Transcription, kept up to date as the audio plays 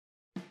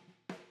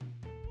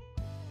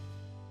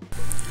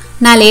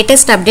నా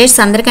latest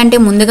updates అందరికంటే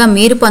ముందుగా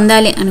మీరు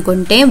పొందాలి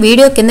అనుకుంటే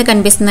వీడియో కింద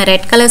కనిపిస్తున్న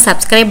red colour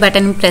subscribe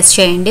button press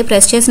చేయండి.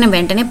 ప్రెస్ చేసిన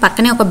వెంటనే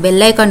పక్కనే ఒక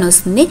బెల్ ఐకాన్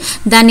వస్తుంది,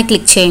 దాన్ని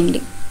క్లిక్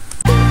చేయండి.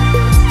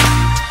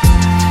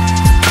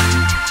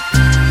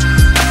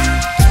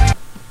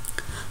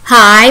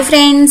 Hi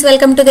friends,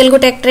 welcome to Telugu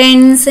tech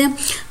trends.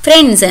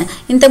 Friends,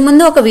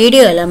 ఇంతకుముందు ఒక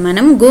వీడియోలో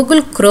మనం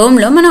గూగుల్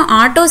క్రోమ్లో మనం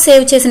ఆటో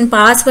సేవ్ చేసిన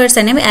పాస్వర్డ్స్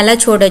అనేవి ఎలా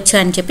చూడొచ్చు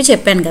అని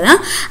చెప్పాను కదా.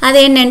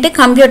 అదేంటంటే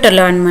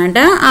కంప్యూటర్లో అనమాట.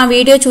 ఆ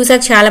వీడియో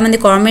చూసాక చాలామంది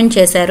కామెంట్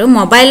చేశారు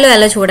మొబైల్లో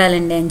ఎలా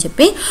చూడాలండి అని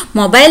చెప్పి.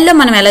 మొబైల్లో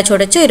మనం ఎలా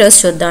చూడొచ్చు ఈరోజు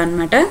చూద్దాం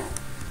అనమాట.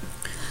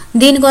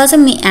 దీనికోసం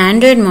మీ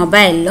ఆండ్రాయిడ్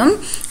మొబైల్లో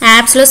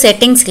యాప్స్లో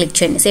సెట్టింగ్స్ క్లిక్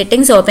చేయండి.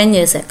 సెట్టింగ్స్ ఓపెన్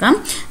చేశాక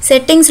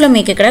సెట్టింగ్స్లో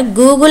మీకు ఇక్కడ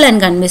గూగుల్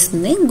అని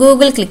కనిపిస్తుంది,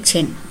 గూగుల్ క్లిక్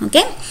చేయండి.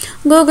 ఓకే,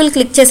 గూగుల్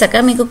క్లిక్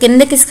చేశాక మీకు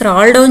కిందకి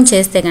స్క్రాల్ డౌన్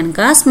చేస్తే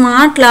కనుక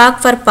స్మార్ట్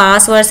లాక్ ఫర్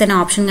పాస్వర్డ్స్ అనే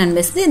ఆప్షన్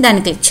కనిపిస్తుంది,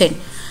 దాన్ని క్లిక్ చేయండి.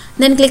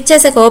 దాన్ని క్లిక్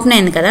చేసాక ఓపెన్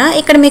అయింది కదా.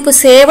 ఇక్కడ మీకు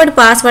సేవ్డ్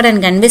పాస్వర్డ్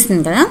అని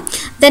కనిపిస్తుంది కదా.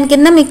 దాని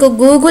కింద మీకు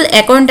గూగుల్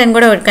అకౌంట్ అని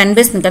కూడా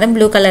కనిపిస్తుంది కదా,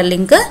 బ్లూ కలర్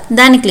లింక్,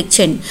 దాన్ని క్లిక్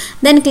చేయండి.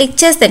 దాన్ని క్లిక్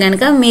చేస్తే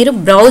కనుక మీరు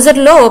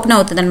బ్రౌజర్లో ఓపెన్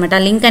అవుతుంది అనమాట.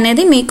 ఆ లింక్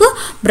అనేది మీకు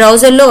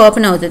బ్రౌజర్లో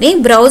ఓపెన్ అవుతుంది.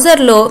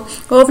 బ్రౌజర్లో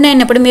ఓపెన్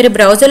అయినప్పుడు మీరు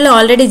బ్రౌజర్లో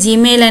ఆల్రెడీ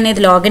జీమెయిల్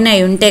అనేది లాగిన్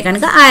అయి ఉంటే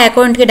కనుక ఆ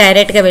అకౌంట్కి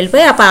డైరెక్ట్గా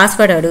వెళ్ళిపోయి ఆ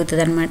పాస్వర్డ్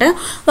అడుగుతుంది అనమాట.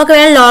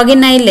 ఒకవేళ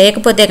లాగిన్ అయ్యి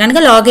లేకపోతే కనుక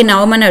లాగిన్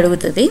అవ్వమని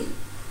అడుగుతుంది.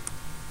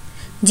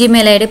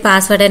 జీమెయిల్ ఐడి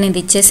పాస్వర్డ్ అనేది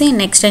ఇచ్చేసి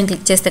నెక్స్ట్ టైం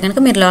క్లిక్ చేస్తే కనుక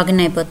మీరు లాగిన్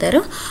అయిపోతారు.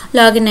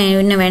 లాగిన్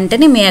అయిన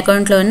వెంటనే మీ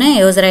అకౌంట్లో ఉన్న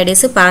యూజర్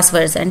ఐడీస్,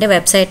 పాస్వర్డ్స్ అంటే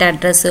వెబ్సైట్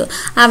అడ్రస్,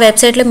 ఆ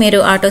వెబ్సైట్లో మీరు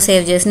ఆటో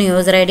సేవ్ చేసిన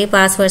యూజర్ ఐడి,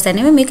 పాస్వర్డ్స్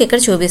అనేవి మీకు ఇక్కడ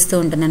చూపిస్తూ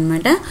ఉంటుంది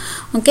అనమాట.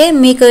 ఓకే,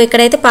 మీకు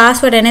ఇక్కడైతే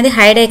పాస్వర్డ్ అనేది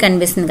హైడ్ అయి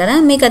కనిపిస్తుంది కదా.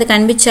 మీకు అది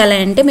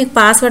కనిపించాలంటే మీకు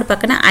పాస్వర్డ్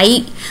పక్కన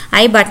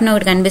ఐ బటన్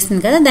ఒకటి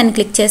కనిపిస్తుంది కదా, దాన్ని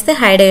క్లిక్ చేస్తే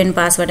హైడ్ అయిన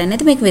పాస్వర్డ్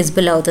అనేది మీకు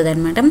విజిబుల్ అవుతుంది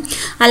అనమాట.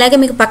 అలాగే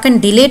మీకు పక్కన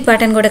డిలీట్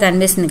బటన్ కూడా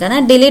కనిపిస్తుంది కదా.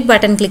 డిలీట్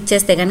బటన్ క్లిక్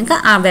చేస్తే కనుక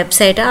ఆ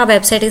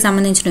వెబ్సైట్కి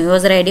సంబంధించిన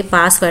యూజర్ ఐడి,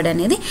 పాస్వర్డ్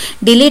అనేది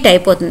డిలీట్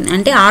అయిపోతుంది.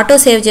 అంటే ఆటో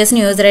సేవ్ చేసిన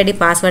యూజర్ ఐడి,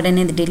 పాస్వర్డ్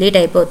అనేది డిలీట్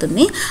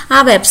అయిపోతుంది.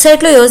 ఆ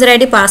వెబ్సైట్లో యూజర్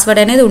ఐడి,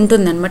 పాస్వర్డ్ అనేది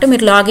ఉంటుంది అనమాట.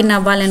 మీరు లాగిన్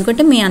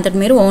అవ్వాలనుకుంటే మీ అంతటి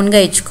మీరు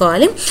ఓన్గా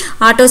ఇచ్చుకోవాలి.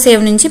 ఆటో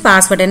సేవ్ నుంచి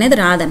పాస్వర్డ్ అనేది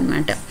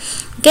రాదనమాట.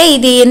 ఓకే,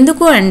 ఇది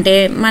ఎందుకు అంటే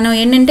మనం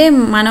ఏంటంటే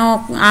మనం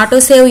ఆటో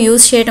సేవ్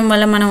యూజ్ చేయడం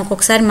వల్ల మనం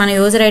ఒక్కొక్కసారి మన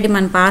యూజర్ ఐడి,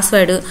 మన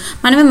పాస్వర్డ్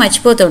మనమే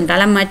మర్చిపోతూ ఉంటాం.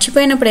 అలా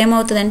మర్చిపోయినప్పుడు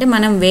ఏమవుతుందంటే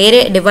మనం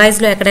వేరే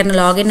డివైస్లో ఎక్కడైనా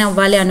లాగిన్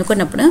అవ్వాలి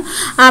అనుకున్నప్పుడు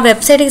ఆ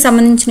వెబ్సైట్కి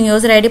సంబంధించిన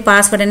యూజర్ ఐడి,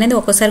 పాస్వర్డ్ అనేది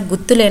ఒక్కోసారి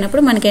గుర్తు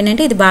లేనప్పుడు మనకి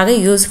ఏంటంటే ఇది బాగా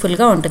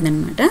యూజ్ఫుల్గా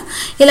ఉంటుందన్నమాట.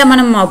 ఇలా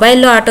మనం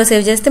మొబైల్లో ఆటో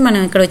సేవ్ చేస్తే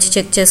మనం ఇక్కడ వచ్చి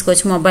చెక్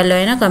చేసుకోవచ్చు. మొబైల్లో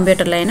అయినా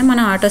కంప్యూటర్లో అయినా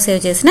మనం ఆటో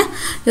సేవ్ చేసిన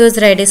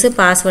యూజర్ ఐడీస్,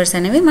 పాస్వర్డ్స్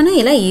అనేవి మనం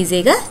ఇలా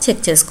ఈజీగా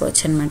చెక్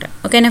చేసుకోవచ్చు అనమాట.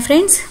 ఓకేనా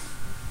friends?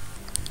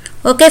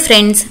 Okay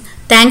friends,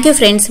 thank you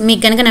friends.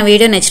 మీకు కనుక నా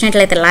వీడియో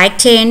నచ్చినట్లయితే లైక్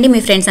చేయండి, మీ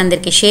ఫ్రెండ్స్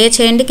అందరికీ షేర్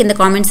చేయండి, కింద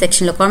కామెంట్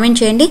సెక్షన్లో కామెంట్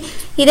చేయండి.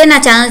 ఇదే నా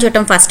ఛానల్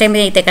చూడటం ఫస్ట్ టైం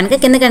అయితే కనుక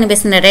కింద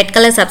కనిపిస్తున్న red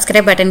colour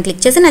subscribe button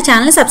click చేసి నా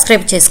ఛానల్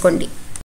సబ్స్క్రైబ్ చేసుకోండి.